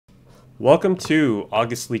Welcome to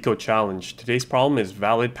August Leetcode Challenge. Today's problem is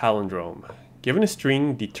valid palindrome. Given a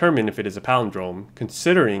string, determine if it is a palindrome,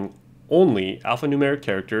 considering only alphanumeric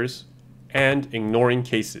characters and ignoring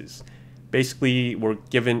cases. Basically, we're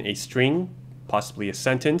given a string, possibly a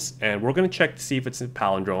sentence, and we're going to check to see if it's a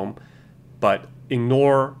palindrome, but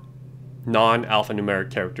ignore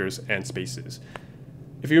non-alphanumeric characters and spaces.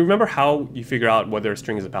 If you remember how you figure out whether a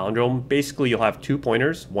string is a palindrome, basically you'll have two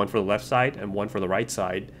pointers, one for the left side and one for the right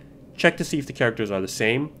side. Check to see if the characters are the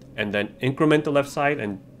same, and then increment the left side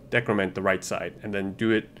and decrement the right side, and then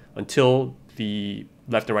do it until the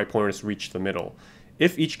left and right pointers reach the middle.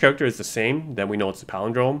 If each character is the same, then we know it's a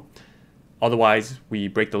palindrome. Otherwise, we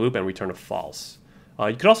break the loop and return a false.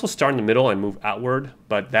 You could also start in the middle and move outward,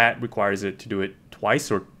 but that requires it to do it twice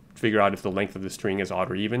or figure out if the length of the string is odd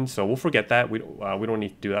or even. So we'll forget that. We don't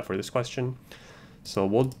need to do that for this question. So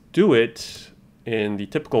we'll do it in the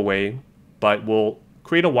typical way, but we'll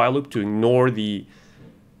create a while loop to ignore the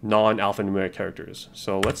non-alphanumeric characters.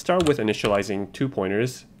 So let's start with initializing two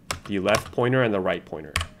pointers, the left pointer and the right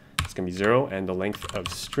pointer. It's going to be 0 and the length of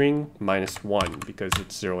string minus 1 because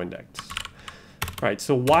it's 0 indexed. All right,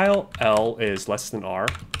 so while L is less than R,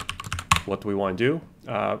 what do we want to do?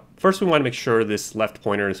 First, we want to make sure this left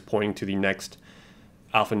pointer is pointing to the next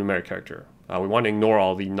alphanumeric character. We want to ignore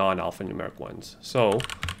all the non-alphanumeric ones. So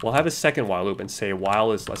we'll have a second while loop and say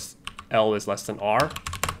while L is less than R,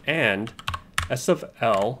 and S of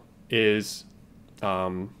L is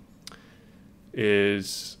well,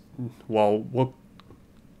 we'll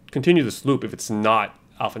continue this loop if it's not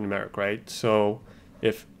alphanumeric, right? So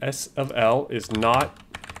if S of L is not,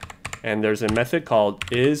 and there's a method called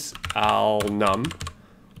isAlNum,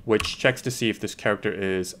 which checks to see if this character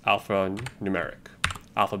is alphabetic numeric.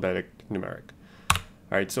 All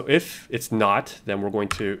right, so if it's not, then we're going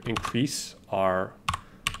to increase our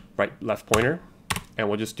left pointer, and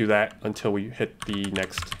we'll just do that until we hit the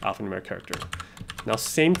next alphanumeric character. Now,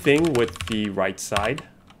 same thing with the right side.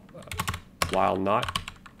 While not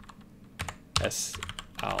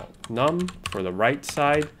isAlNum for the right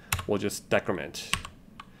side, we'll just decrement.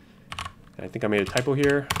 And I think I made a typo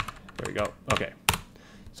here. There we go. Okay.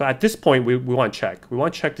 So at this point, we want to check. We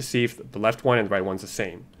want to check to see if the left one and the right one's the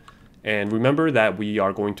same. And remember that we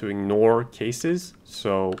are going to ignore cases.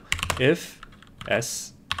 So if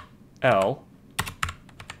SL,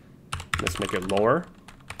 let's make it lower,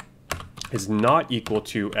 is not equal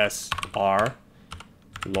to SR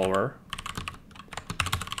lower,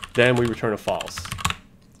 then we return a false.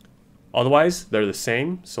 Otherwise, they're the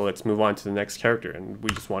same. So let's move on to the next character. And we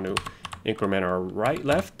just want to increment our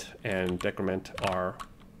left and decrement our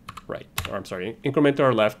right. Or I'm sorry, increment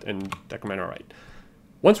our left and decrement our right.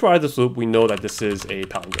 Once we're out of this loop, we know that this is a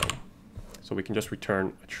palindrome. So we can just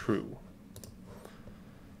return a true.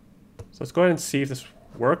 So let's go ahead and see if this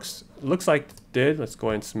works. It looks like it did. Let's go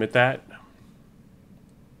ahead and submit that.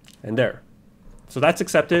 And there. So that's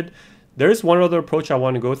accepted. There's one other approach I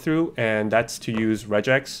want to go through, and that's to use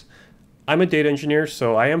Regex. I'm a data engineer,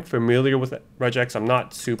 so I am familiar with Regex. I'm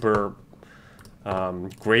not super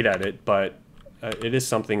great at it, but it is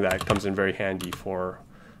something that comes in very handy for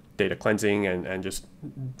data cleansing and just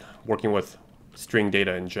working with string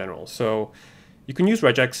data in general. So you can use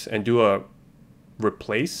Regex and do a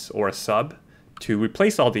replace or a sub to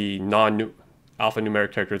replace all the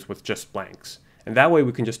non-alphanumeric characters with just blanks. And that way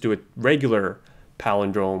we can just do a regular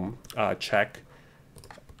palindrome check,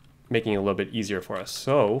 making it a little bit easier for us.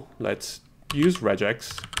 So let's use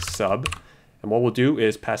Regex sub. And what we'll do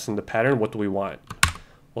is pass in the pattern. What do we want?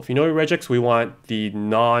 Well, if you know Regex, we want to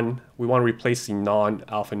replace the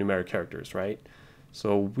non-alphanumeric characters, right?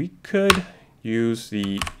 So we could use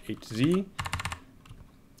the A to Z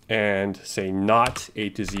and say not A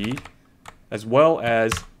to Z, as well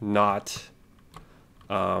as not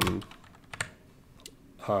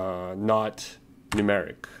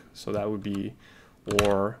numeric. So that would be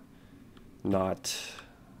or not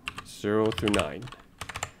 0 through 9.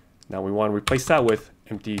 Now we want to replace that with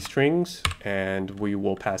empty strings, and we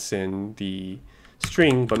will pass in the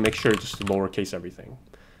string, but make sure just to lowercase everything.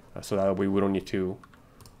 So that way we don't need to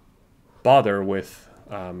bother with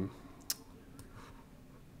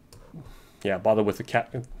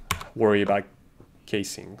worry about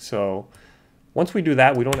casing. So once we do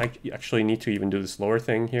that, we don't actually need to even do this lower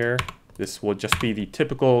thing here. This will just be the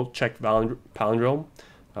typical check palindrome.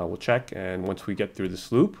 We'll check, and once we get through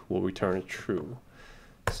this loop, we'll return a true.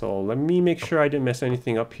 So let me make sure I didn't mess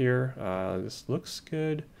anything up here. This looks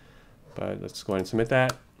good, but let's go ahead and submit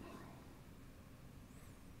that.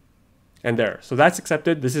 And there, so that's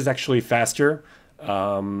accepted. This is actually faster.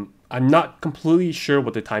 I'm not completely sure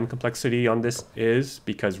what the time complexity on this is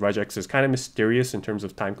because Regex is kind of mysterious in terms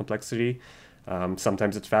of time complexity.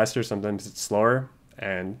 Sometimes it's faster, sometimes it's slower.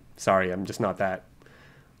 And sorry, I'm just not that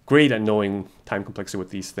great at knowing time complexity with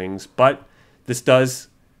these things. But this does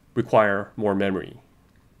require more memory.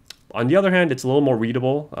 On the other hand, it's a little more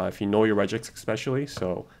readable if you know your regex especially.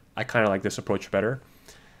 So I kind of like this approach better.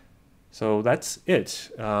 So that's it.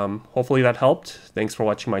 Hopefully that helped. Thanks for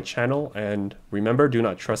watching my channel. And remember, do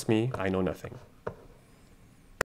not trust me. I know nothing.